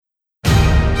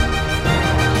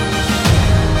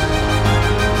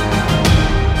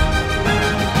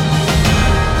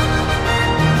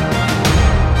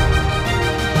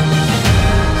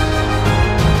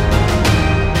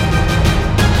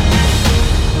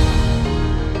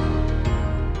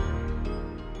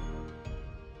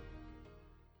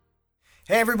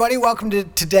everybody, welcome to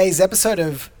today's episode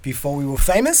of Before We Were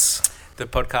Famous. The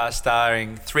podcast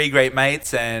starring three great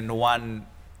mates and one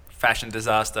fashion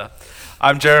disaster.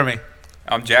 I'm Jeremy.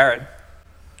 I'm Jared.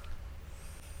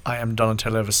 I am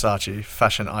Donatello Versace,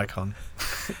 fashion icon.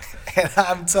 And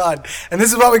I'm Todd. And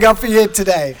this is what we got for you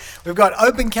today. We've got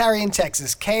Open Carry in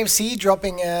Texas, KFC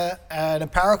dropping an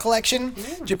apparel collection,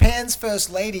 Japan's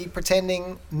first lady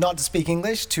pretending not to speak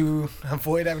English to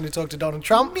avoid having to talk to Donald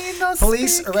Trump,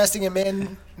 police arresting a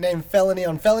man named Felony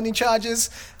on felony charges,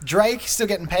 Drake still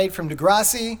getting paid from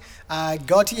Degrassi,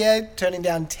 Gautier turning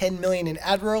down $10 million in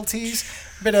ad royalties,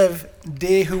 a bit of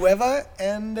Dear Whoever,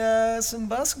 and some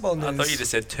basketball news. I thought you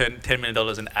just said $10 million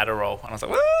in Adderall, and I was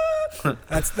like, what?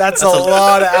 That's a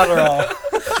lot of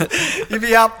Adderall. You'd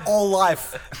be up all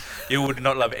life. You would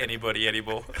not love anybody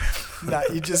anymore. No,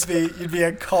 you'd be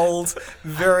a cold,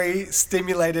 very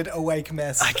stimulated, awake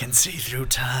mess. I can see through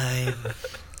time.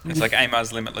 It's like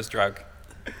Amar's Limitless Drug.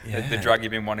 Yeah. The drug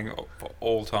you've been wanting for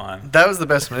all time. That was the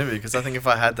best movie because I think if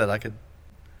I had that, and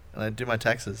I'd do my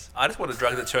taxes. I just want a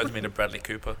drug that turns me into Bradley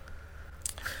Cooper.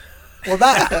 Well,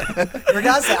 in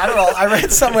regards to Adderall, I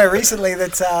read somewhere recently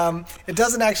that it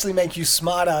doesn't actually make you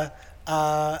smarter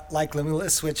like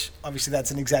Limitless, which obviously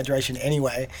that's an exaggeration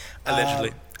anyway.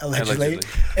 Allegedly.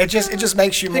 It just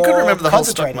makes you more You could remember the whole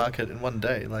stock concentrated. market in one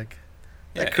day.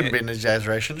 That couldn't be an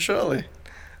exaggeration, surely.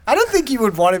 I don't think you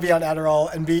would want to be on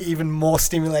Adderall and be even more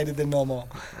stimulated than normal.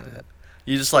 Yeah.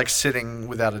 You're just sitting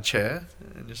without a chair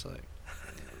and just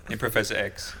In Professor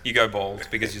X, you go bald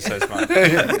because you're so smart.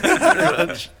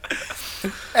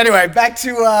 Anyway, back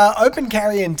to Open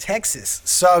Carry in Texas.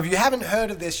 So if you haven't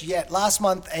heard of this yet, last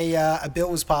month a bill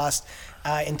was passed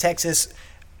in Texas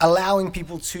allowing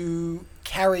people to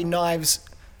carry knives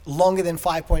longer than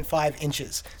 5.5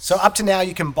 inches. So up to now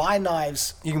you can buy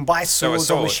knives, you can buy swords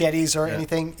or machetes or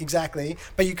anything, exactly,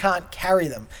 but you can't carry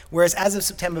them. Whereas as of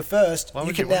September 1st,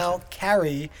 you can now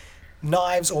carry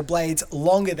knives or blades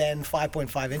longer than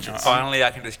 5.5 inches. Finally, I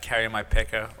can just carry my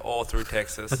pecker all through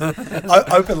Texas.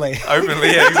 Openly.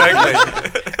 Openly, yeah,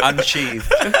 exactly.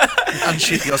 Unsheathed.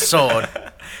 unsheath your sword.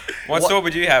 What sword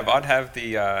would you have? I'd have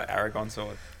the Aragon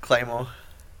sword. Claymore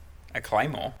A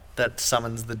claymore. that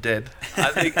summons the dead. I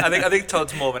think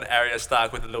Todd's more of an Arya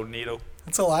Stark with a little needle.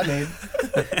 That's all I need.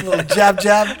 A little jab,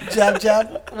 jab, jab,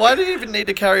 jab. Why do you even need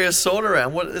to carry a sword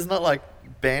around? It's not like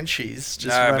banshees just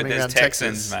No, but roaming there's around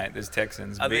Texans, Texas. mate. There's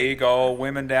Texans. I think- Big old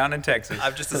women down in Texas.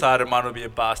 I've just decided mine will be a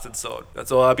bastard sword.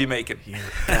 That's all I'll be making. You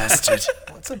bastard.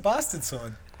 What's a bastard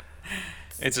sword?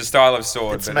 It's a style of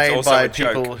sword, It's but made it's also by a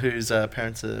joke. people whose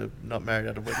parents are not married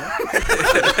out of wedlock.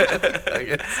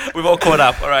 We've all caught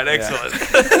up. All right, excellent.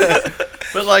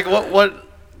 But what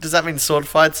does that mean? Sword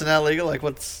fights are now legal?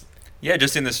 What's? Yeah,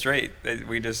 just in the street.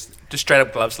 We just... Just straight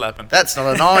up glove slapping. That's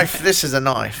not a knife. This is a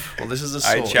knife. Well, this is a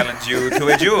sword. I challenge you to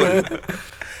a duel.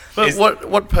 But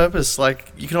what purpose?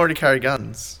 You can already carry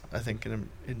guns. I think in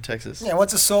Texas. Yeah,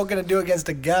 what's a sword going to do against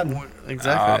a gun?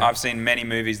 Exactly. I've seen many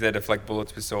movies that deflect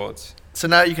bullets with swords. So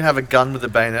now you can have a gun with a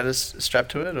bayonet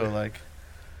strapped to it, or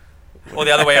Or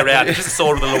the other way around, just a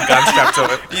sword with a little gun strapped to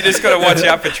it. You just got to watch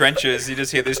out for trenches. You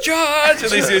just hear this charge,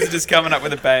 and these dudes are just coming up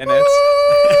with the bayonets.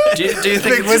 do you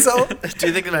think Big whistle. Do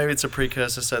you think that maybe it's a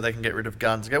precursor so they can get rid of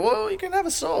guns? And go, well, you can have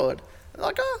a sword.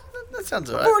 They're that sounds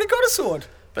I've alright. already got a sword.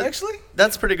 But Actually,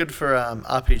 that's pretty good for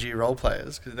RPG role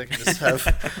players because they can just have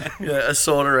a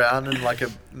sword around and a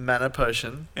mana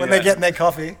potion. when they're getting their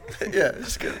coffee, Yeah,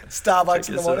 just good. Starbucks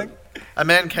in the morning. A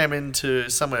man came into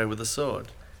somewhere with a sword.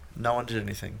 No one did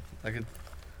anything. I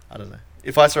don't know.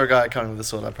 If I saw a guy coming with a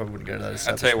sword, I probably wouldn't go to that.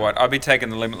 I'll tell you what, I'd be taking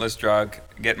the Limitless Drug,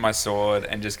 getting my sword,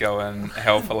 and just going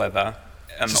hell for leather.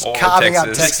 And Just all carving of up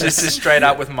Texas. Texas. Just straight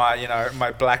up with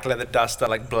my black leather duster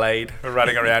blade,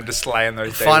 running around just slaying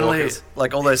those Finally,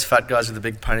 daywalkers. all those fat guys with the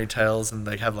big ponytails and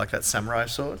they have that samurai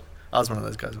sword. I was one of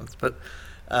those guys once, but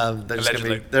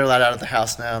they're allowed out of the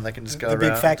house now and they can just go The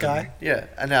around. big fat guy? Yeah,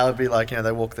 and now it'd be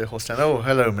they walk their horse down. Oh,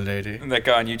 hello, milady. And that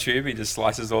guy on YouTube, he just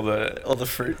slices all the... All the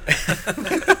fruit.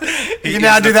 You can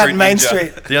now do that in Main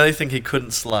Street. The only thing he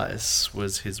couldn't slice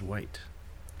was his weight.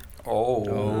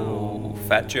 Oh,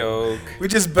 fat joke. We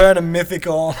just burn a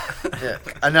mythical. Yeah,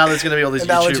 and now there's going to be all these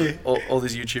Analogy. all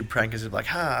these YouTube prankers who are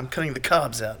I'm cutting the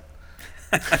carbs out.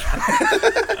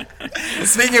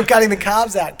 Speaking of cutting the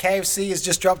carbs out, KFC has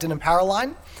just dropped an apparel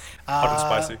line. Hot and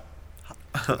spicy.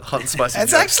 Hot and spicy.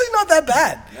 It's jokes. actually not that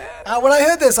bad. When I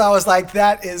heard this, I was like,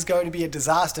 that is going to be a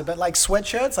disaster. But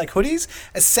sweatshirts, hoodies,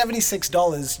 are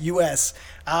 $76 US.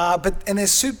 And they're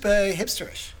super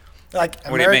hipsterish. What do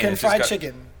you mean? American It's just Fried got-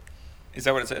 Chicken. Is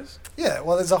that what it says? Yeah,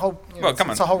 well, there's a whole... Well,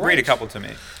 come it's a whole on, read a range. couple to me.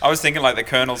 I was thinking the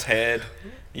Colonel's head,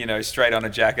 straight on a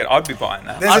jacket, I'd be buying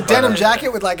that. There's a denim jacket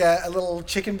with like a little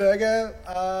chicken burger.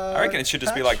 I reckon it should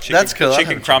just be patch. like chicken, That's cool.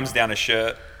 chicken crumbs down a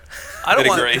shirt. I don't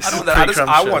Bit of want. grease. I don't want that. I Pre-crumb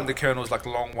want shirt. the Colonel's like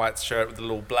long white shirt with a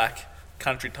little black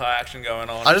country tie action going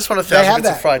on. I just want They 1,000 have bits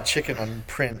of that. fried chicken on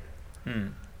print,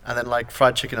 and then like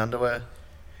fried chicken underwear.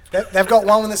 They've got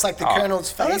one that's like the Oh.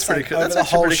 Colonel's Oh, face that's pretty like, cool. over That's the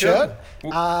actually whole pretty shirt.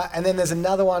 cool. And then there's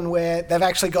another one where they've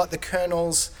actually got the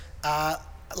Colonel's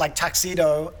like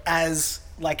tuxedo as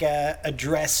like a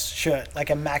dress shirt, like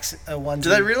a max onesie. Do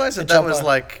they realise that a that was jumper.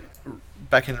 like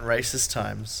back in racist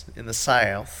times in the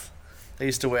South? They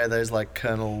used to wear those like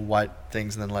Colonel white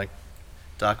things, and then like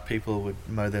dark people would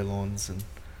mow their lawns and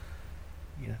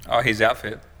Oh, his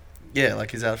outfit. yeah,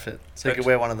 like his outfit. So you could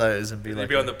wear one of those and be They'd like,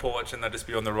 be on the porch and they'd just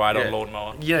be on the ride Yeah. on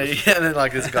lawnmower. yeah, and then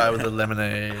like this guy with a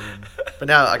lemonade. But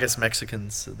now I guess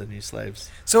Mexicans are the new slaves.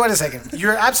 So wait a second.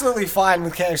 You're absolutely fine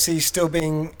with KFC still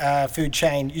being a food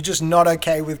chain. You're just not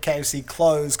okay with KFC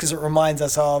closed because it reminds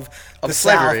us of the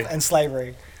slavery. South and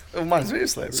slavery. It reminds me of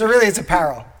slavery. So really, it's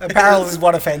apparel. Apparel is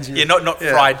what offends you. Yeah, not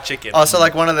Yeah. fried chicken. Oh, so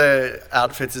like one of the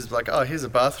outfits is like, oh, here's a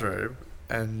bathrobe,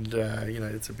 and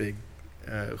it's a big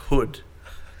hood.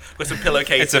 With some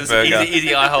pillowcases, It's a burger.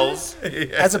 easy eye holes.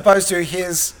 As opposed to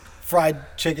here's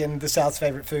fried chicken, the South's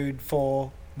favorite food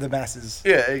for the masses.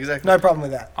 Yeah, exactly. No problem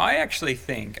with that. I actually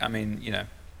think,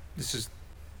 this is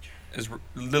as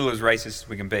little as racist as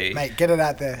we can be. Mate, get it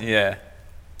out there. Yeah.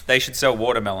 They should sell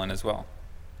watermelon as well.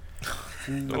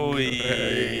 Oy.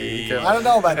 I don't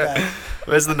know about that.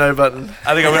 Where's the no button?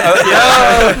 I think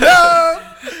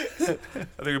I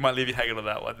think we might leave you hanging on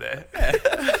that one there.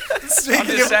 I'm Speaking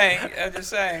just of,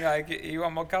 saying, like, you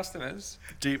want more customers?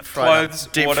 Deep fried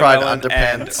Watermelon, and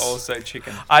underpants. also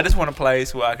chicken. I just want a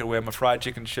place where I can wear my fried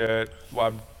chicken shirt while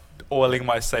I'm oiling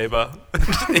my saber. in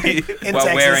While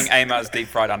Texas, wearing Amar's deep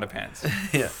fried underpants.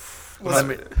 Yeah. Well, Let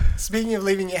me- speaking of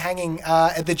leaving you hanging,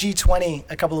 at the G20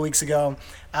 a couple of weeks ago,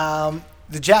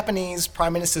 the Japanese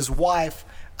Prime Minister's wife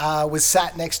was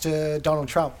sat next to Donald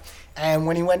Trump. And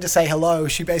when he went to say hello,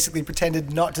 she basically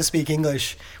pretended not to speak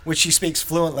English, which she speaks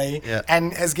fluently, Yeah.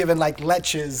 and has given like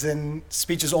lectures and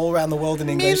speeches all around the world in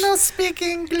English. speak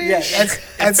English.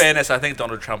 Yeah, In fairness, I think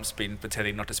Donald Trump's been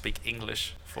pretending not to speak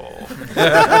English for.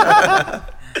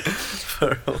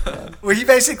 Well, he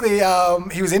basically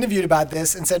he was interviewed about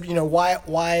this and said,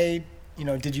 why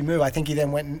did you move? I think he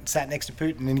then went and sat next to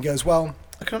Putin, and he goes, well.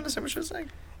 I can understand what you're saying.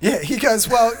 Yeah, he goes,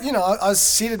 well, I was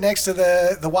seated next to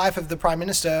the wife of the Prime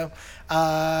Minister,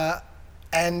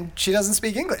 and she doesn't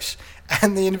speak English.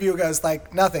 And the interviewer goes,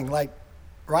 like, nothing, like,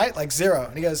 right? Like, zero.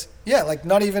 And he goes, yeah, like,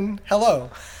 not even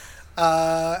hello.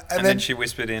 And then she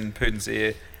whispered in Putin's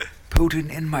ear,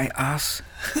 Putin in my ass.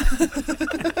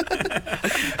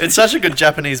 It's such a good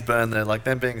Japanese burn though. Like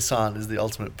them being silent is the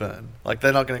ultimate burn. Like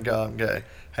they're not going to go and go,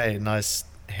 "Hey, nice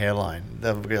hairline."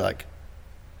 They'll be like,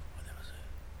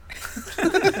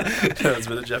 "That was a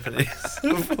bit of Japanese."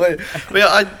 Well, yeah,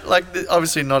 I like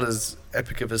obviously not as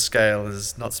epic of a scale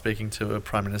as not speaking to a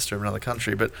prime minister of another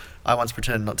country, but I once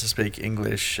pretended not to speak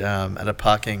English at a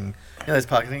parking. Those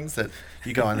parking things that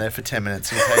you go in there for 10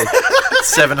 minutes and you pay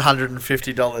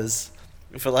 $750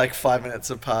 for like 5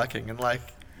 minutes of parking, and like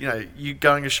you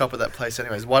going to shop at that place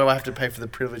anyways. Why do I have to pay for the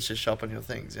privilege to shop on your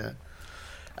things? And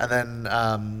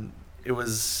then it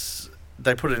was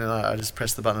they put it in. I just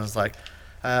pressed the button and it was like.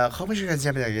 And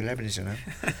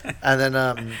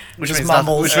then which Just means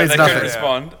mumbles. which So means they nothing. couldn't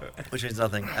respond. Which means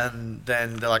nothing. And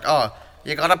then they're like, "Oh,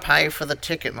 you gotta pay for the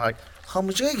ticket." And I'm like, "How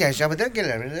much are you guys?"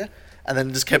 And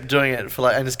then just kept doing it for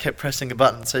and just kept pressing a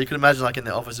button. So you could imagine like in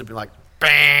the office it'd be like,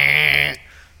 bang,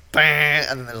 bang,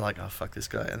 and then they're like, "Oh fuck this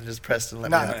guy," and just pressed and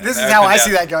let me No, know. this is how I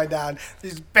see that going down.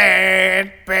 Just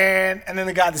ban, ban, and then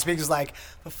the guy at the speaker's like,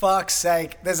 for fuck's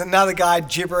sake, there's another guy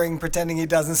gibbering, pretending he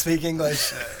doesn't speak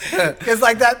English. Because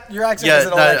like that, your accent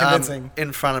isn't all that convincing.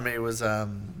 In front of me was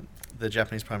the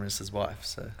Japanese Prime Minister's wife.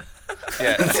 So,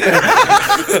 Yeah.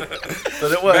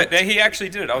 but it worked. But he actually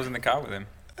did it. I was in the car with him.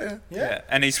 Yeah.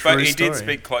 And he spoke. True He did story.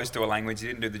 speak close to a language. He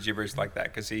didn't do the gibberish like that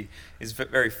because he is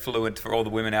very fluent. For all the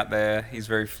women out there, he's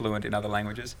very fluent in other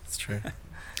languages. It's true.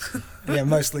 Yeah,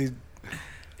 mostly.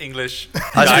 English.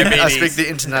 I diabetes. speak the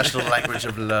international language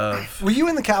of love. Were you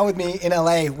in the car with me in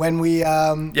LA when we?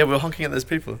 Yeah, we were honking at those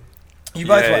people. You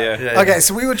both Yeah, were. yeah. Yeah, Okay, yeah.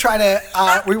 so we were trying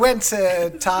to. We went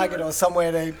to Target or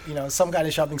somewhere to, some kind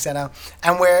of shopping center,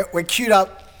 and we're queued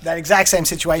up that exact same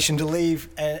situation to leave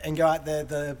and go out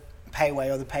the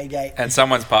payway or the pay gate. And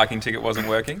someone's parking ticket wasn't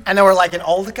working. And they were like an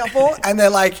older couple, and they're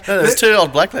like, No, there's two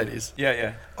old black ladies. Yeah,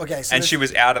 yeah. okay, so And this- she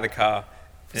was out of the car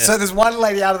So there's one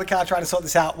lady out of the car trying to sort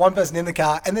this out, one person in the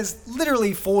car, and there's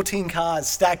literally 14 cars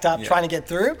stacked up trying to get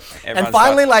through. And Everyone's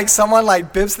finally, like- someone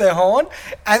bips their horn,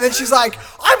 and then she's like,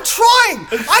 I'm trying!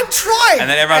 And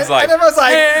then everyone's like, and everyone's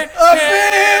like, oh,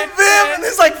 bip, bip, and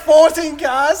there's 14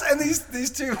 cars, and these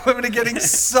two women are getting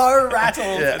so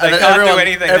rattled. Yeah, They and then can't do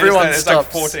anything. Everyone There's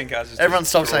stops. 14 cars. Just Everyone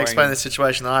stops and destroying explains the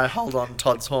situation, and I hold on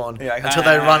Todd's horn Yeah, like, until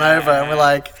they run over, and we're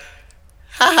like,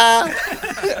 ha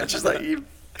ha. She's like, you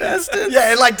bastard.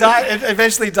 Yeah, it died. It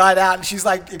eventually died out, and she's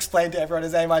explained to everyone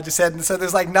his name I just said, and so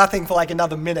there's nothing for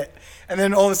another minute, and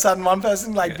then all of a sudden one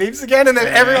person beeps again, and then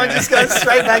everyone just goes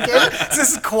straight back in. It's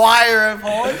this choir of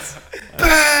horns.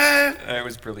 It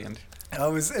was brilliant.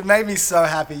 It made me so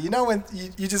happy. You know when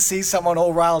you just see someone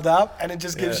all riled up, and it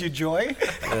just gives you joy.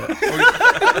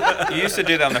 You used to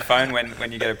do that on the phone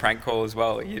when you get a prank call as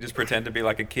well. You just pretend to be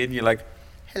like a kid, and you're like,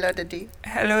 Hello, Daddy.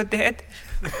 hello, Dad.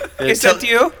 Yeah, Is that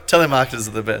you? Telemarketers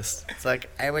are the best. It's like,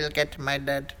 I will get my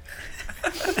dad.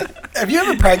 Have you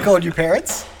ever prank called your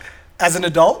parents as an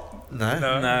adult? No.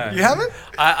 No. You haven't?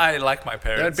 I like my Don't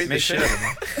parents. beat the shit out of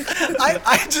me.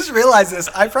 I just realized this.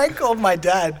 I prank called my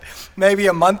dad maybe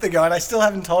a month ago, and I still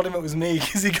haven't told him it was me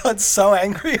because he got so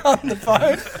angry on the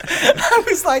phone. I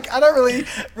was like, I don't really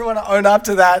want to own up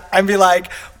to that and be like,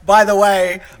 by the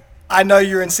way, I know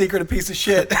you're in secret a piece of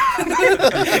shit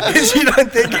because you don't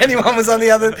think anyone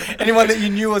that you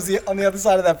knew was on the other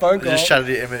side of that phone You call. just shattered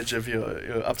the image of your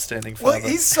upstanding Well, father.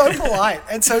 he's so polite,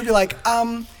 and so he'd be like,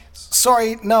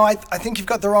 sorry, no, I think you've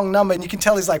got the wrong number, and you can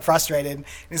tell he's frustrated. And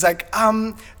he's like,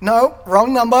 no,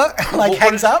 wrong number,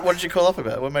 hangs up. What did you call up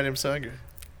about? What made him so angry?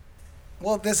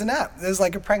 Well, there's an app. There's a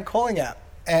prank calling app,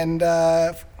 and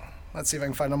let's see if I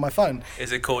can find it on my phone.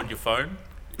 Is it called your phone?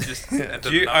 Just enter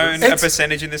Do you the numbers. own a It's-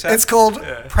 percentage in this app? It's called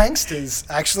Yeah. Pranksters,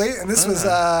 actually, and this was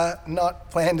not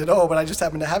planned at all, but I just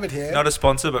happened to have it here. Not a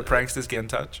sponsor, but pranksters get in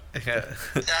touch. Yeah.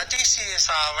 This is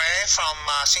Ray from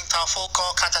Singapore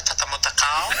Fuko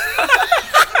Katatatamatakau.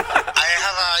 I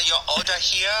have your order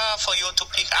here for you to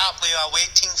pick up. We are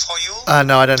waiting for you.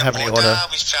 No, I don't have any order.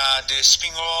 With the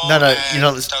spring roll No, and you're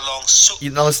not the long soup.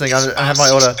 You're not listening. I It's have my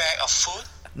about order. 6 bag of food.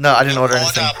 No, I didn't order Order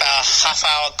anything. about half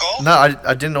hour ago. No,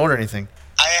 I didn't order anything.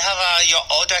 I have your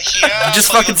order here. You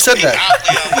just for fucking to said pick that. up.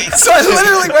 We are waiting. So I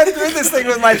literally went through this thing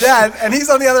with my dad, and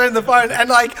he's on the other end of the phone, and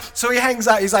so he hangs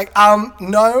up. He's like,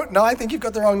 no, I think you've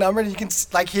got the wrong number, and you can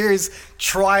hear he's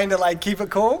trying to keep it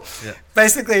cool. Yeah.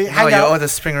 Basically, No, hang you up. ordered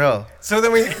spring roll. So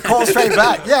then we call straight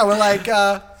back. Yeah, we're like,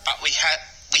 But we have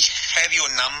your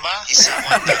number. Is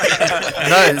someone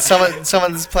that No,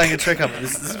 someone's playing a trick on me.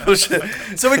 This is bullshit.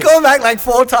 so we call him back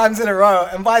 4 times in a row,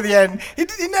 and by the end, he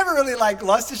never really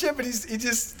lost his shit, but he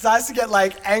just starts to get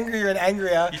angrier and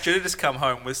angrier. You should have just come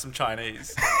home with some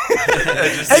Chinese.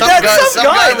 Hey, Some Dad, guy, some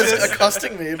guy was just-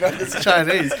 accosting me about this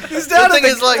Chinese. He's down The at thing the,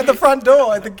 is, at the front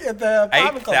door at the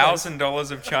apartment complex.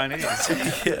 $8,000 of Chinese.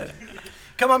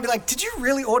 Come on, be like, did you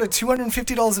really order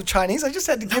 $250 of Chinese? I just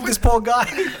had to give this poor guy.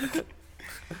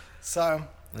 So,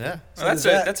 Yeah. Well,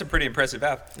 that's a pretty impressive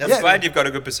app. I'm Yeah. glad you've got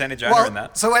a good percentage owner in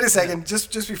that. so wait a second,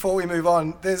 just before we move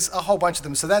on, there's a whole bunch of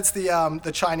them. So that's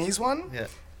the Chinese one. Yeah.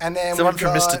 And then Is there one we've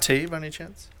from Mr. got- T by any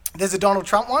chance? There's a Donald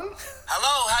Trump one.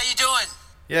 Hello, how you doing?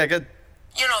 Yeah, good.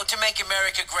 You know, to make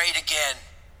America great again.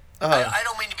 Oh, I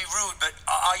don't mean to be rude, but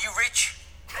are you rich?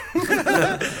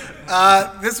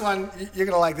 This one, you're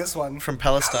gonna like this one. from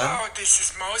Palestine. Hello, this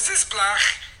is Moses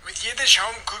Blach with Yiddish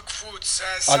home cooked foods.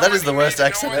 Oh, that is the somebody worst made an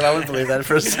accent, order. and I wouldn't believe that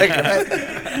for a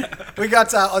second. We got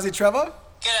Aussie Trevor.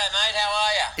 G'day, mate. How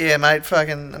are you? Yeah, mate,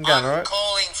 fucking, I'm going I'm alright.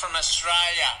 calling from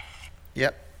Australia.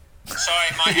 Yep. Sorry,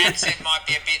 my accent might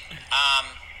be a bit,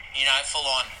 full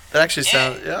on. That actually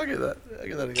sounds, yeah, I'll get that. I'll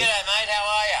get that G'day, again. mate. How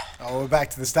are you? Oh, we're back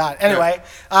to the start. Anyway,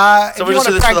 So if we you just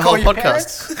do wanna this for prank the whole call your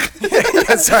podcast.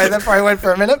 yeah, sorry, that probably went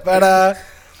for a minute, but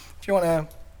if you want to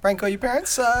prank call your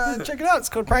parents, check it out. It's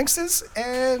called Pranksters,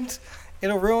 and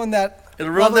it'll ruin that.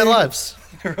 It'll ruin their lovely- lives.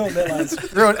 ruin their lives.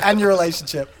 And your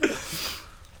relationship.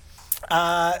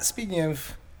 Speaking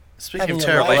of, Speaking Having of a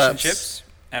terrible apps. Relationships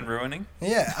and ruining.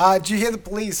 yeah, did you hear the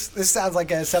police? This sounds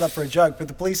like a setup for a joke, but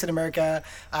the police in America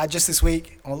just this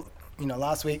week, or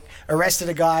last week, arrested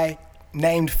a guy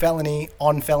named Felony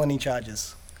on felony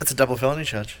charges. That's a double felony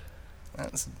charge.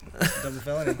 That's a double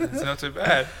felony. It's not too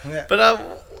bad. Yeah. But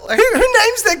Who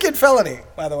names their kid Felony,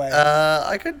 by the way?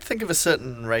 I could think of a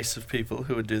certain race of people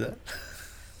who would do that.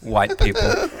 White people.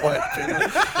 White people.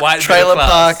 White Trailer middle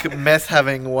class. park meth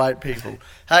having white people.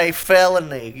 Hey,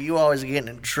 felony, you always getting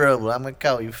in trouble. I'm gonna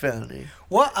call you felony.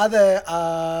 What other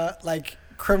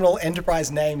criminal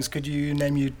enterprise names could you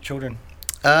name your children?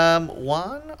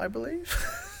 One, I believe.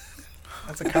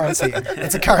 That's a currency.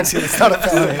 It's a currency. It's not a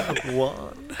felony.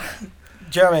 One.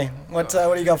 Jeremy, what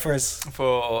do you got for us?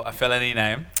 For a felony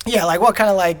name. Yeah, like what kind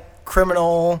of like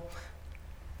criminal?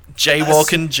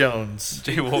 Jaywalking Jones.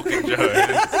 Jaywalking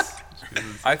Jones.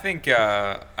 I think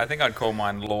I'd call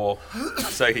mine Law,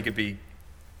 so he could be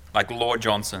like Law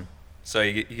Johnson, so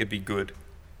he could be good.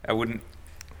 I wouldn't.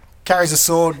 Carries a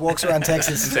sword, walks around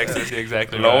Texas. Texas, yeah,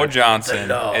 exactly. Law right. Johnson.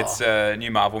 Law. It's a new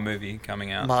Marvel movie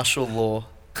coming out. Martial law.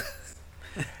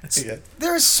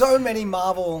 There are so many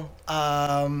Marvel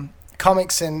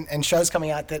comics and shows coming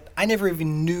out that I never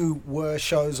even knew were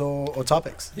shows or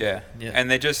topics. Yeah. Yeah. And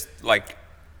they're just like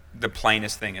the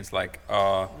plainest thing. It's like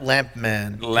Lamp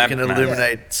Man. Lamp you can Man.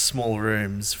 illuminate small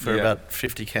rooms for Yeah. about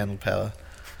 50 candle power.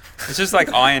 it's just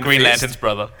like Iron Green Fist. Lantern's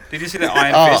brother. Did you see that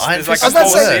Iron Oh, Fist? Iron There's like Fist a is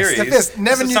whole the worst. series. The Fist.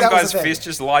 Never So knew some that was guy's a thing. fist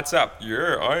just lights up.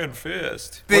 Yeah, Iron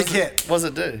Fist. Big hit. What does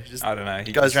it do? Just I don't know.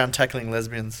 He goes just- around tackling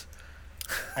lesbians.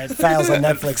 It fails on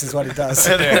Netflix is what it does.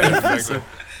 Yeah, exactly.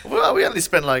 Well, we only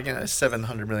spent like,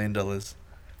 $700 million.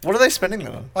 What are they spending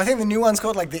that on? I think the new one's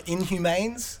called like the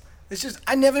Inhumanes. It's just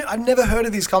I've never heard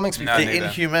of these comics before. No, The neither.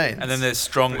 Inhumane. And then there's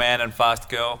Strong Man and Fast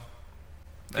Girl.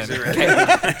 And it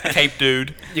really? Cape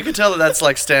Dude. You can tell that that's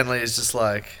like Stanley is just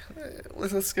like,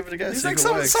 let's give it a go. He's see like, if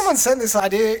it works. someone sent this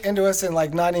idea into us in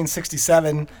like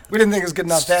 1967. We didn't think it was good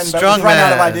enough then, but Strong we've run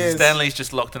out of man. ideas. Stanley's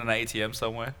just locked in an ATM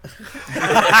somewhere.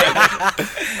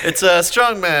 It's a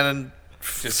strong man and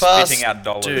Just fast spitting out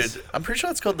dollars. Dude, I'm pretty sure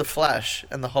it's called the Flash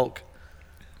and the Hulk.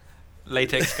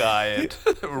 Latex Guy and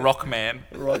Rock Man.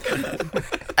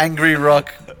 Angry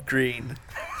Rock Green.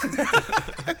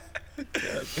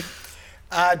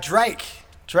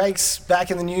 Drake's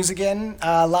back in the news again.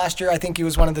 Last year, I think he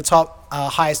was one of the top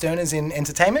highest earners in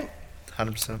entertainment.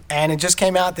 100%. And it just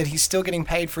came out that he's still getting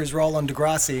paid for his role on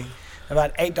Degrassi,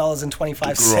 about $8.25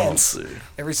 Degrassi.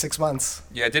 every 6 months.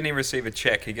 Yeah, didn't he receive a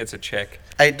check? He gets a check.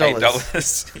 $8.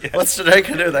 $8. Yeah. What's Drake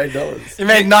gonna do with $8? He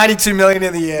made $92 million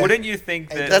in the year. Wouldn't you think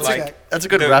that That's like That's a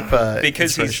good the- rapper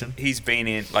because inspiration. he's been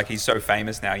in like he's so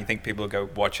famous now, you think people will go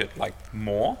watch it like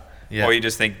more? Yeah. Or you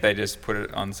just think they just put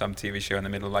it on some TV show in the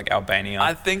middle of like Albania?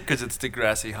 I think because it's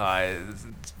Degrassi High.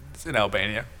 It's in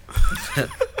Albania.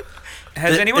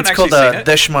 Has anyone it's actually called seen it?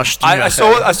 Deshmash.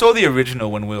 I saw the original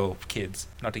when we were kids.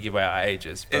 Not to give away our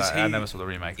ages, but I never saw the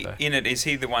remake though. In it, is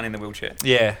he the one in the wheelchair?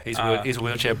 Yeah, he's Ah. he's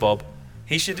wheelchair Bob.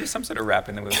 He should do some sort of rap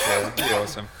in the wheelchair. That'd be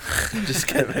awesome. Just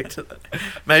get back to that.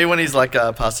 Maybe when he's like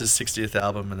past his 60th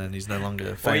album and then he's no longer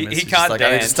Well, famous. he he's can't just like, I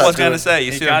need to dance. start I was going doing- to say,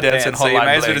 you He see him can't dancing dance, so you Hotline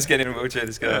may as well Bling. just get in a wheelchair.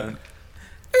 Just go.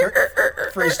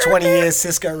 for his 20-year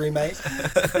Cisco remake.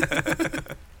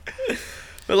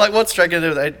 But like, what's Drake gonna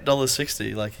do with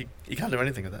 $8.60? Like, he can't do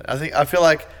anything with that. I feel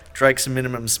like Drake's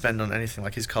minimum spend on anything.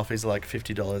 Like his coffees are like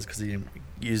 $50 because he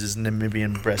uses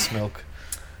Namibian breast milk.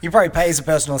 He probably pays a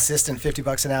personal assistant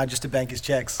 $50 an hour just to bank his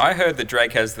checks. I heard that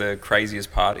Drake has the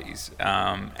craziest parties,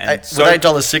 and With so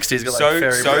 $8.60, he's got like so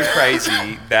fairy so bread.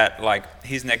 crazy that like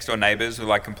his next door neighbors were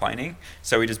like complaining,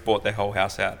 so he just bought their whole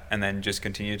house out and then just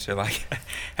continued to like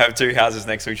have two houses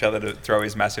next to each other to throw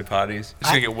his massive parties. It's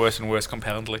going to get worse and worse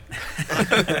compoundly. I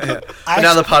But now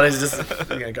actually, the party's just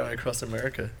going across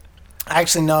America. I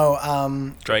actually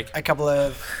know Drake. a couple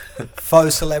of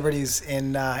faux celebrities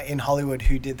in Hollywood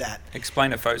who did that.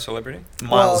 Explain a faux celebrity.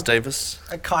 Miles Well- Davis.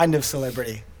 A kind of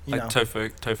celebrity, you know, Like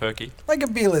Tofurkey. like a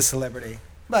B-list celebrity,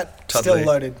 but Todd still Lee.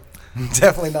 loaded.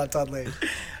 Definitely not Todd Lee.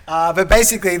 But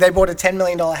basically, they bought a $10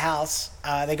 million house.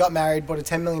 They got married, bought a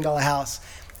 $10 million house,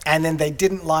 and then they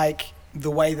didn't like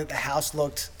the way that the house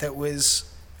looked that was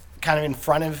kind of in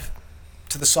front of,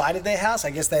 to the side of their house. I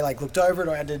guess they like looked over it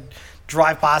or had to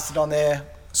drive past it on their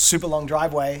super long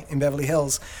driveway in Beverly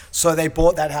Hills. So they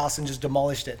bought that house and just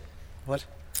demolished it. What?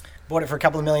 Bought it for a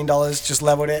couple of $1 million, just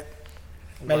leveled it,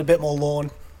 made a bit more lawn.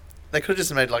 They could have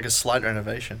just made like a slight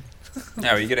renovation.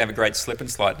 No, you're gonna have a great slip and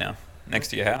slide now next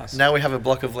to your house. Now we have a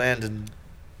block of land and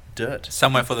dirt.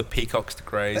 Somewhere for the peacocks to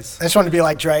graze. I just wanted to be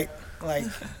like Drake. Like,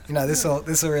 you know, this will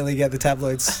really get the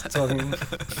tabloids talking.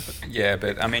 Yeah,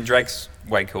 but I mean Drake's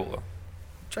way cooler.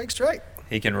 Drake's Drake.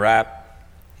 He can rap.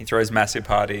 He throws massive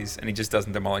parties, and he just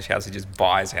doesn't demolish houses. He just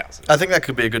buys houses. I think that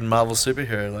could be a good Marvel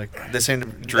superhero. Like they seem to.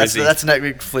 Drizzy. That's an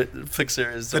epic flick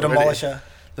series. The already. Demolisher.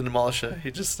 The Demolisher. He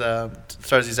just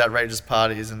throws these outrageous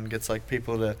parties and gets like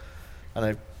people to, I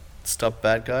don't know, stop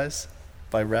bad guys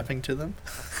by rapping to them.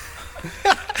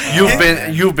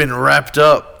 You've been wrapped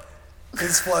up.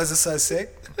 His flows are so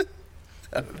sick.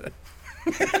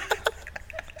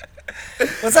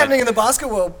 What's happening in the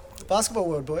basketball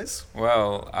world, boys?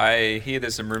 Well, I hear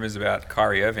there's some rumors about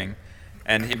Kyrie Irving,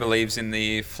 and he believes in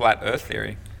the flat Earth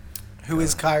theory. Who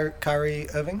is Kyrie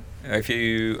Irving? If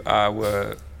you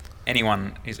were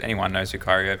anyone knows who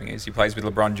Kyrie Irving is. He plays with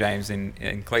LeBron James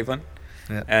in Cleveland.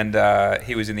 Yeah. And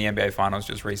he was in the NBA Finals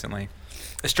just recently.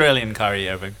 Australian Kyrie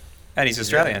Irving. And he's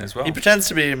Australian as well. He pretends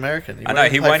to be American. I know,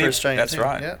 he play won't. for Australian That's team.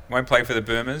 right. Yeah. Won't play for the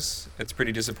Boomers. It's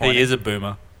pretty disappointing. He is a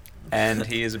boomer. And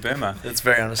he is a boomer. It's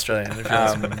very un-Australian. If you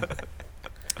ask me.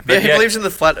 But Yeah, he believes in the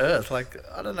flat Earth. Like,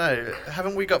 I don't know.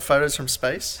 Haven't we got photos from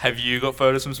space? Have you got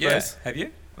photos from Yeah. space? Have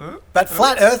you? But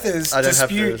flat earthers I don't have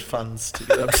the dispute. funds to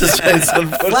get up to space.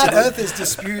 Flat earthers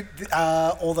dispute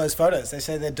all those photos. They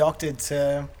say they're doctored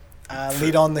to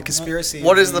lead on the conspiracy.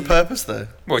 What is the purpose, though?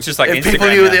 Well, it's just like If Instagram people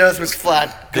knew now. the Earth was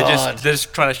flat, They're God.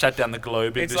 just trying to shut down the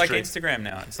globe It's like industry. Instagram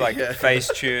now. It's like Yeah.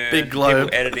 Facetune, Big globe.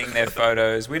 people editing their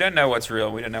photos. We don't know what's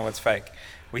real. We don't know what's fake.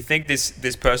 We think this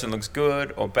person looks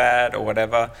good or bad or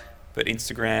whatever, but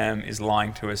Instagram is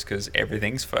lying to us because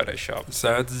everything's photoshopped.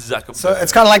 So it's Zuckerberg. So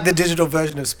it's kind of like the digital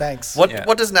version of Spanx. What Yeah.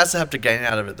 what does NASA have to gain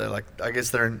out of it, though? Like, I guess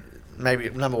they're in, maybe,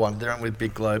 number one, they're in with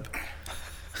Big Globe.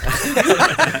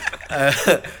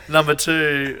 Number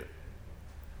two,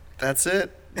 that's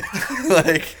it.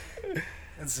 Like,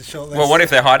 It's a short list. Well, what if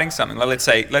they're hiding something? Like,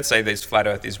 let's say this flat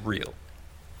Earth is real,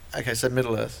 okay, so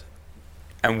Middle Earth.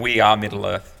 and we are Middle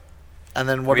Earth. And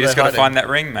then what We are just they got to hiding? find that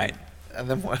ring, mate. And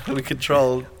then what, we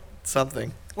control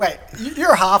something. Wait,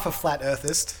 you're half a flat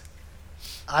earthist,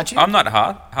 aren't you? I'm not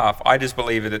half. I just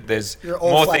believe that there's You're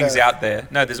all more flat things Earth. out there.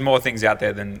 No, there's more things out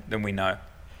there than we know.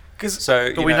 Because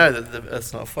So, But we know that the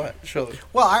Earth's not flat, surely.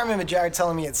 well, I remember Jared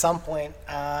telling me at some point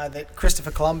that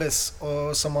Christopher Columbus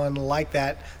or someone like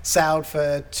that sailed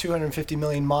for 250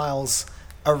 million miles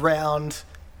around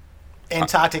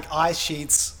Antarctic ice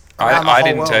sheets. Around the I whole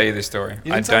didn't world. tell you this story.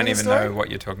 You I didn't tell don't me this even story? know what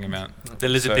you're talking about. the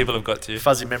lizard So- people have got to.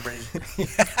 Fuzzy memory.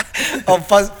 Oh,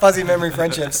 fuzzy memory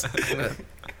friendships.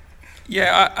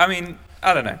 Yeah, I mean,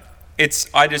 I don't know.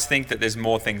 I just think that there's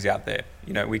more things out there.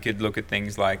 You know, we could look at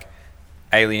things like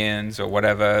aliens or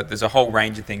whatever. There's a whole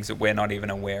range of things that we're not even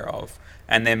aware of.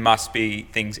 And there must be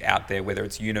things out there, whether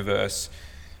it's universe,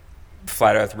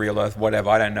 flat Earth, real Earth, whatever.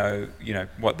 I don't know,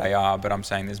 what they are, but I'm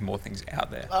saying there's more things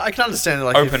out there. I can understand,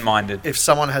 like, Open-minded. if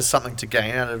someone has something to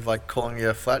gain out of, like, calling you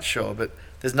a flat, sure, but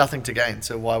there's nothing to gain,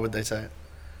 so why would they say it?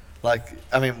 Like,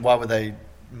 I mean, why would they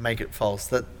make it false?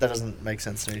 That doesn't make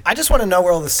sense to me. I just want to know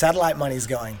where all the satellite money's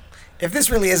going. If this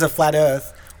really is a flat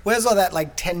Earth, where's all that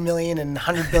like $10 million and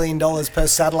 $100 billion per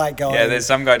satellite going? Yeah, there's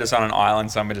some guy just on an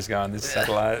island somewhere just going, this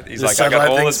satellite. He's The like, I got satellite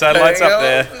all the thing's satellites paying up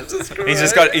there. off. This is He's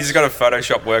just great. got a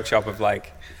Photoshop workshop of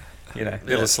like,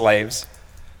 little slaves.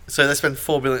 So they spend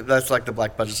 $4 billion. That's like the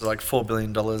black budget, so like $4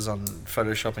 billion on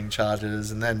photoshopping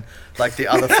charges, and then like the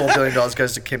other $4 billion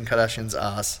goes to Kim Kardashian's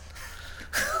ass.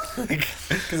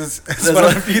 Because it's There's one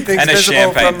of like- the few things and a visible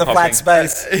champagne from the popping. flat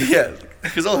space. Yeah,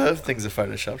 because all her things are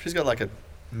photoshopped. She's got like a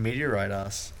meteorite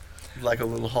ass, like a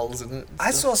little holes in it. and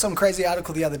I stuff. saw some crazy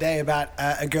article the other day about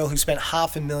a girl who spent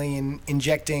 $500,000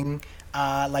 injecting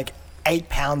like 8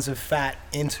 pounds of fat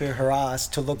into her ass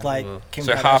to look like Kim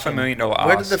So Kardashian. $500,000 ass.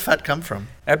 Where did the fat come from?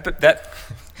 That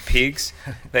pigs,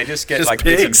 they just get Just like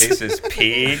pigs. bits and pieces.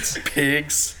 Pigs.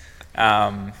 Pigs.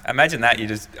 Imagine that you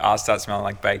just ass start smelling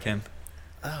like bacon.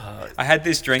 Oh, I had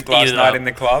this drink Eat last it night up. in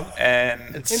the club,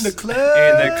 and it's In the club.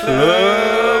 in the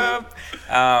club,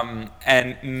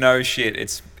 and no shit,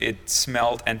 it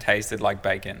smelled and tasted like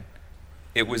bacon.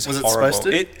 It was Was it horrible. supposed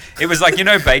to? It was like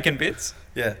bacon bits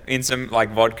Yeah. in some like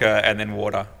vodka and then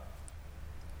water.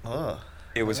 Oh,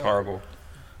 It was horrible.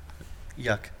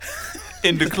 yuck.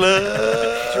 In the club.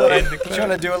 Do you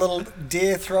want to do a little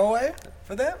deer throwaway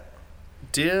for that?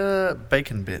 Dear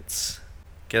bacon bits,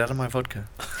 get out of my vodka.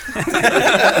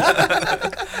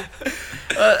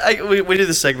 We do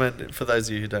the segment, for those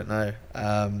of you who don't know,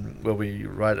 where we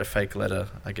write a fake letter,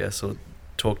 I guess, or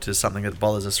talk to something that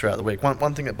bothers us throughout the week.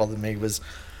 One thing that bothered me was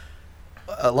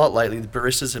a lot lately, the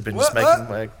baristas have been just What? making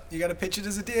like, You got to pitch it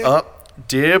as a deer? oh,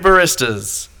 dear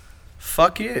baristas,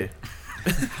 fuck you.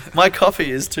 My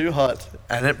coffee is too hot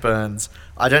and it burns.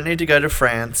 I don't need to go to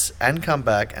France and come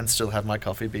back and still have my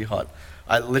coffee be hot.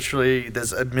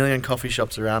 There's a million coffee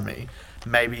shops around me,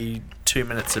 maybe 2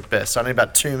 minutes at best. I need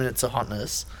about 2 minutes of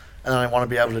hotness, and then I want to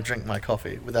be able to drink my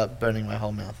coffee without burning my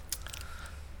whole mouth.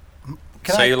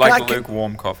 So you like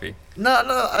lukewarm coffee? No,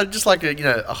 I just like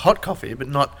a hot coffee, but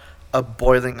not a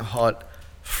boiling hot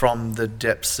from the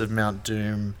depths of Mount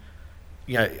Doom.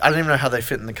 I don't even know how they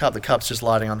fit in the cup. The cup's just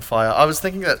lighting on fire. I was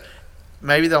thinking that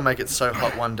maybe they'll make it so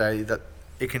hot one day that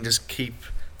it can just keep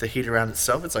the heat around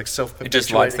itself. It's like It self-perpetuating.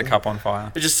 just lights the cup on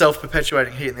fire. It's just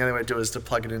self-perpetuating heat, and the only way to do it is to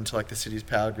plug it into like the city's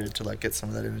power grid to like get some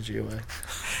of that energy away.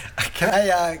 Can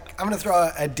I? I'm going to throw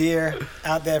a deer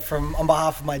out there on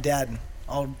behalf of my dad,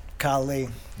 old Carl Lee.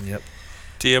 Yep.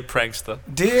 Dear prankster.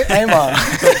 Dear Amar,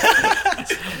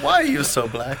 Why are you so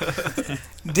black?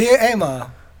 dear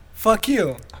Amar, fuck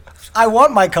you. I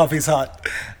want my coffees hot.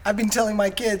 I've been telling my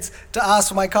kids to ask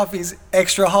for my coffees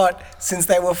extra hot since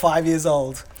they were 5 years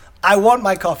old. I want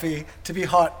my coffee to be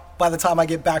hot by the time I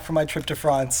get back from my trip to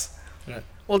France. Right.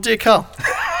 Well, dear Carl,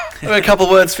 I've got a couple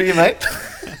of words for you, mate.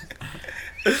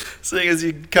 Seeing as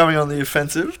you're coming on the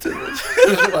offensive to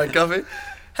my coffee,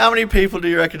 how many people do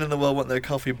you reckon in the world want their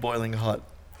coffee boiling hot?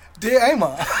 Dear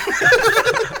Amar.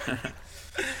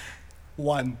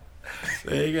 1.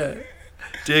 There you go.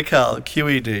 Dear Carl,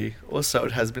 QED, or so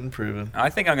it has been proven. I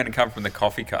think I'm going to come from the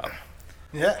coffee cup.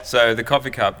 Yeah. So the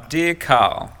coffee cup. Dear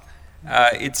Carl,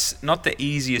 it's not the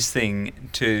easiest thing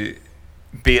to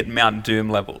be at Mount Doom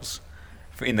levels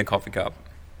in the coffee cup.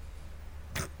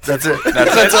 That's it.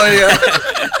 That's all you got.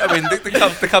 I mean,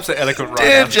 the cups are eloquent right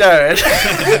Dear now. Jared.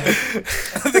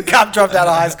 The cup dropped out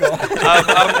of high school.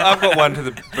 I've got one to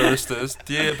the baristas.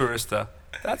 Dear barista,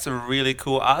 that's a really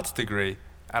cool arts degree,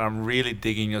 and I'm really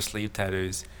digging your sleeve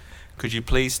tattoos. Could you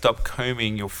please stop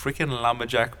combing your freaking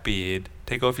lumberjack beard,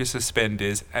 take off your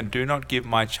suspenders, and do not give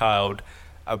my child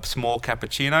a small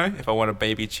cappuccino if I want a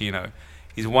baby chino.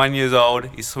 He's 1 year old,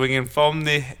 he's swinging from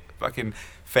the fucking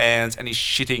fans, and he's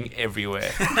shitting everywhere.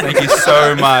 Thank you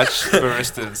so much,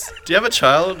 baristas. Do you have a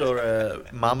child or a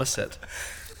marmoset?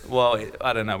 Well,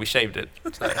 I don't know, we shaved it.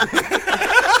 So.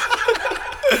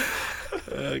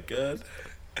 Oh, God.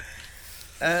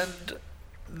 And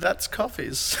that's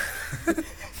coffees.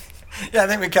 Yeah, I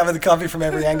think we covered the coffee from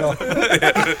every angle.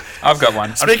 I've got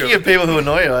one. Speaking of people who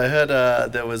annoy you, I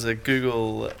heard there was a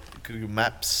Google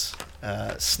Maps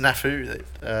snafu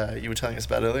that you were telling us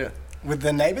about earlier. With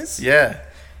the neighbours? Yeah.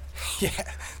 Yeah.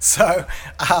 So,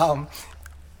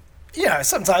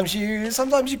 sometimes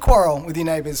you quarrel with your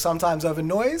neighbours. Sometimes over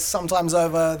noise. Sometimes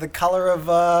over the colour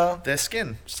of. Their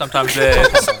skin. Sometimes they're...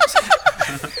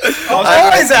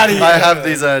 Always out of here. I have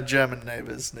these German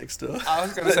neighbours next door. I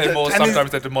was going to say more, And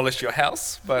sometimes they demolish your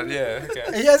house, but yeah,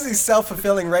 okay. He has these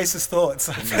self-fulfilling racist thoughts,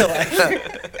 I feel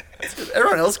like.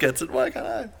 Everyone else gets it. Why can't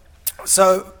I?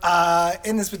 So,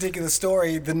 in this particular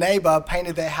story, the neighbor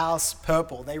painted their house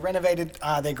purple. They renovated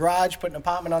their garage, put an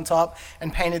apartment on top,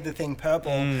 and painted the thing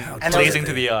purple. And there was- Pleasing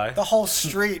to the eye. The whole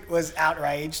street was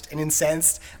outraged and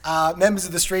incensed. Members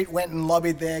of the street went and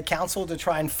lobbied their council to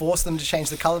try and force them to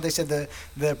change the color. They said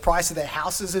the price of their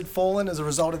houses had fallen as a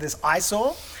result of this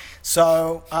eyesore.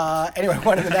 So, anyway,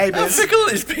 one of the How neighbors... fickle are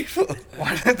these people?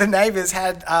 One of the neighbors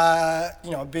had, a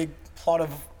big plot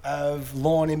of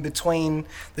lawn in between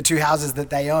the two houses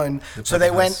that they own. So they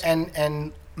went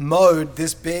and mowed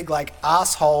this big,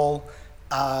 asshole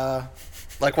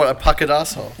Like what, a puckered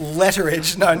asshole?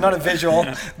 letterage. No, not a visual.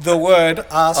 The word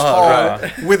asshole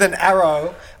right. with an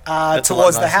arrow That's a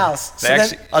towards lot the nicer. house. They So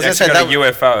actually, then, I was they gonna say actually got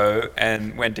that a UFO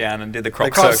and went down and did the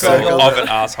crop crop circle circle. of an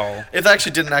asshole. If they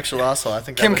actually did an actual asshole, I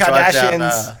think that Kim would drive down,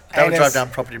 Kardashian's that would drive anus. down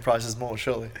property prices more,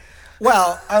 surely.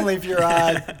 well, only if you're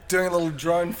doing a little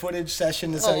drone footage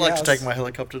session to I sell your like to house, take my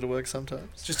helicopter to work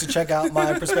sometimes. just to check out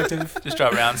my perspective. Just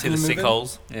drive around, see the Moving.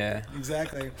 sinkholes. Yeah.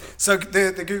 Exactly. So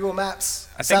the Google Maps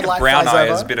I think a satellite brown flies eye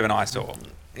over. is a bit of an eyesore.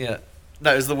 Yeah.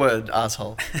 No, it's the word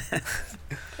asshole.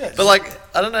 Yeah, But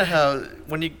I don't know how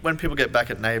when people get back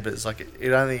at neighbours,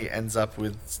 it only ends up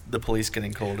with the police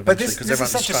getting called eventually. But this 'cause is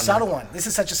everyone's such a trying subtle one. This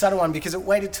is such a subtle one because it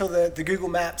waited till the Google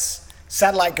Maps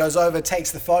satellite goes over, takes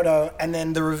the photo, and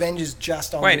then the revenge is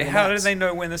just on Wait, Google how Maps. did they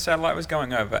know when the satellite was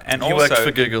going over? And He also, worked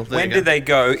for Google. There when you go. did they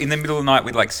go in the middle of the night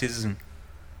with scissors and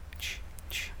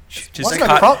It just wasn't, a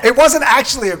cut? crop, it wasn't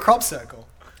actually a crop circle.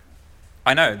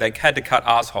 I know they had to cut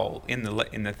asshole in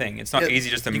the thing. It's not Yeah, easy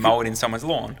just to you mow could- it in someone's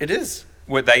lawn. It is.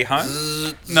 Were they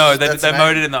home? No, they That's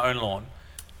mowed an- it in their own lawn.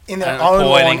 In their And own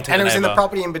pointing lawn, to and the it was in the neighbour.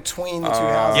 property in between the two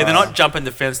houses. Yeah, they're not jumping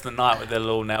the fence in the night with their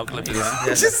little nail clippers.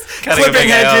 Just Cutting a clipping big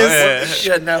edges.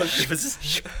 nail, Yeah, no, it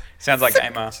was Sounds like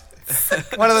Amar.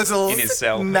 One of those little In his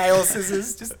cell. nail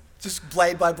scissors, just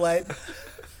blade by blade.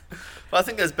 Well, I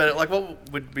think there's better. What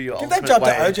would be your Give ultimate that job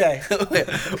way? to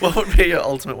OJ. What would be your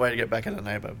ultimate way to get back at a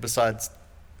neighbour besides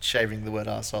shaving the word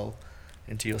asshole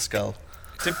into your skull?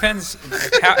 Depends.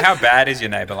 How bad is your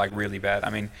neighbour? Really bad. I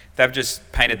mean, they've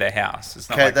just painted their house. It's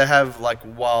not Okay, like. they have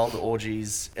wild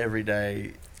orgies every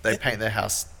day. They paint their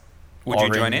house. Would you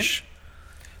join in? orange.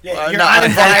 Yeah, you're No,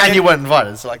 uninvited. and you weren't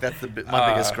invited. So that's my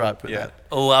biggest Uh, gripe with yeah. that.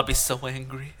 Oh, I'll be so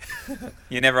angry.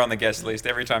 You're never on the guest list.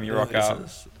 Every time you rock up,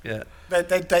 Yeah. They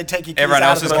take your keys everyone out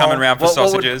else of is the coming door. around for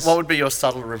sausages. What would be your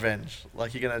subtle revenge?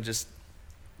 You're gonna just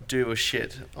do a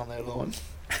shit on their lawn.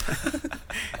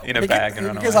 in a bag and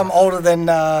run Because away. I'm older than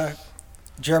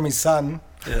Jeremy's son.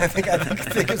 I think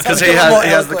Because he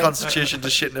has the constitution to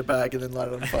shit in a bag and then light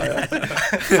it on fire.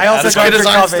 I also As go good for as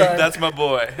coffee. Einstein. That's my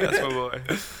boy. That's my boy.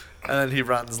 And then he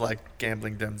runs like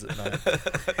gambling dens at night.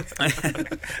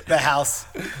 The house.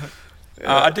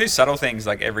 I do subtle things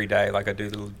like every day. Like I do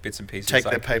little bits and pieces. Take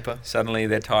like their paper. Suddenly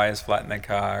their tires flat in their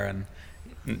car and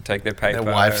take their paper.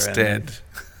 Their wife's and dead.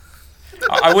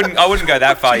 I wouldn't go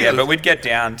that far yet, but we'd get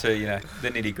down to the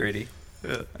nitty gritty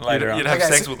later You'd on. have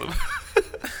sex with them.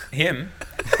 Him.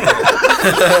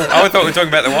 I thought we were talking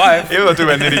about the wife. You're not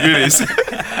talking about nitty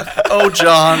gritties. Oh,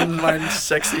 John, my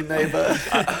sexy neighbor.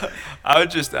 I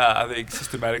would just, I think,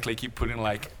 systematically keep putting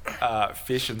like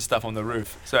fish and stuff on the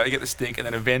roof. So you get the stink, and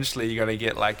then eventually you're gonna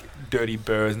get like dirty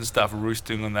birds and stuff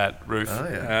roosting on that roof. Oh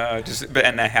yeah.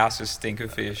 And their houses stink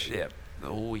of fish. Yeah.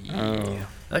 Oh yeah. Oh.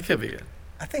 That could be good.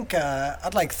 I think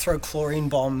I'd like throw chlorine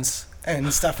bombs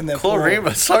and stuff in their Chlorine,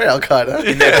 pool. sorry, Al Qaeda.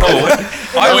 In their pool.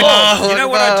 I would, you know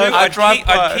what I'd do? I'd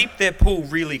by. keep their pool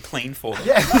really clean for them.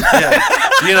 Yeah.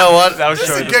 You know what? That was He's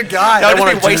a true. good guy. I Don't would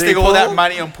want be a wasting dirty all that pool.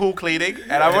 money on pool cleaning,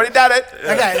 and I've already done it.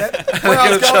 Okay, where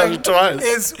I was Gonna going charge twice.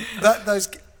 is those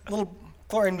little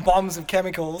chlorine bombs of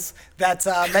chemicals that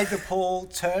make the pool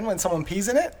turn when someone pees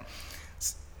in it.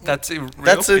 That's real.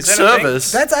 That's its Is that a thing?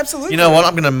 service. That's absolutely. You know what?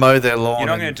 I'm going to mow their lawn. You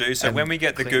know what I'm and- going to do? So and when we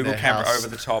get the clean Google their camera house. over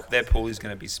the top, their pool is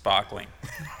going to be sparkling.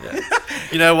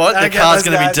 You know what? Gotta The get car's those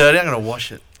going to be guys. dirty. I'm going to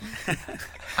wash it.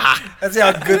 That's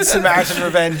our good Samaritan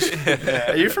revenge.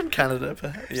 Are you from Canada,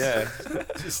 perhaps? Yeah.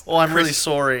 Oh, I'm really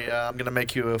sorry. I'm going to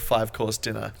make you a 5-course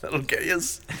dinner. That'll get you.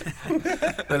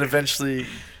 Then eventually,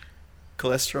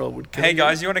 cholesterol would kill Hey you.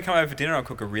 guys, you want to come over for dinner? I'll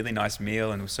cook a really nice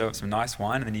meal and we'll serve up some nice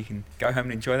wine, and then you can go home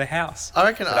and enjoy the house. I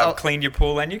reckon But I'll I'll clean your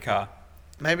pool and your car.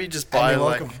 maybe just And buy you're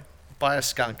like welcome. buy a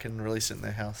skunk and release it in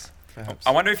their house. Perhaps.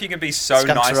 I wonder if you can be so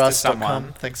nice to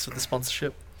someone. Thanks for the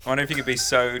sponsorship. I wonder if you could be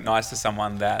so nice to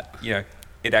someone that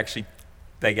it actually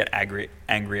they get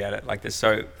angry at it. Like he's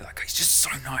just so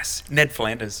nice. Ned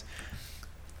Flanders.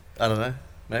 I don't know.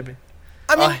 Maybe.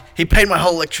 I mean, He paid my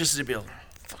whole electricity bill.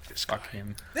 Fuck this guy. Fuck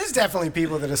him. there's definitely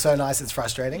people that are so nice it's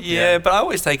frustrating. Yeah, but I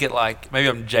always take it like, maybe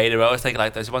I'm jaded, but I always take it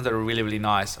like those ones that are really, really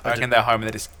nice. I reckon they're home and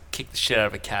they just kick the shit out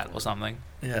of a cat or something.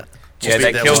 Yeah. Yeah, beat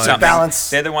they their kill wife. something. Balance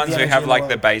They're the ones the who energy have in like the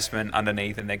the world. basement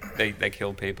underneath and they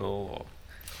kill people, or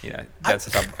that's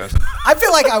the type of person. I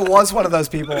feel like I was one of those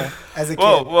people as a kid.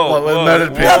 What, with murdered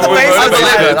people? Not the Whoa, basement I believe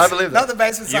side. it. I believe it. Not the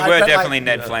basement You side. were but, definitely like,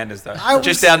 Ned Flanders though. I was,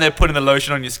 Just down there putting the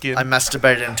lotion on your skin. I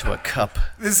masturbated into a cup.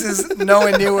 This is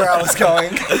nowhere near where I was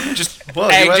going. just Whoa,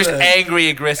 you went there. angry,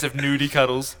 aggressive, nudie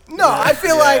cuddles. No, I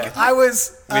feel like I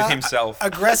was With himself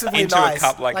aggressively into nice. a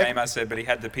cup, like Amos said, but he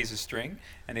had the piece of string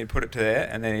and he'd put it to there,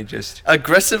 and then he just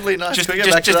Aggressively nice. Just, Can we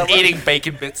get back to just that one? eating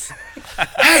bacon bits.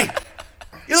 Hey,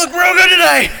 you look real good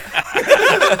today.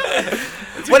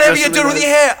 Whatever you're aggressively doing with nice.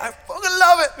 your hair, I fucking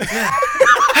love it.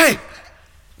 Hey,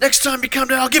 next time you come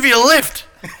down, I'll give you a lift.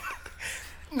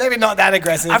 Maybe not that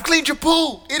aggressive. I've cleaned your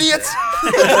pool, idiots.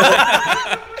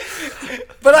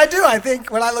 But I do. I think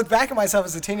when I look back at myself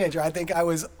as a teenager, I think I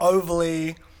was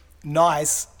overly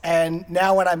nice. And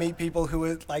now when I meet people who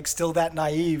are like still that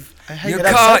naive, your it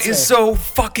car upsets me. is so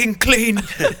fucking clean.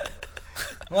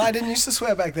 Well, I didn't used to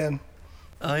swear back then.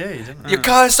 Oh yeah, you didn't. Your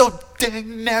car is so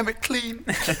dynamic clean.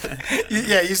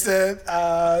 Yeah, I used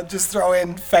to just throw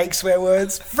in fake swear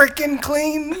words. Freaking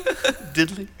clean.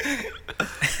 Diddly.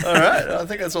 All right, I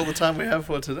think that's all the time we have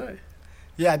for today.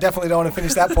 Yeah, I definitely don't want to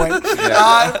finish that point.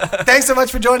 Thanks so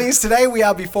much for joining us today. We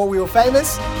are Before We Were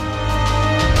Famous.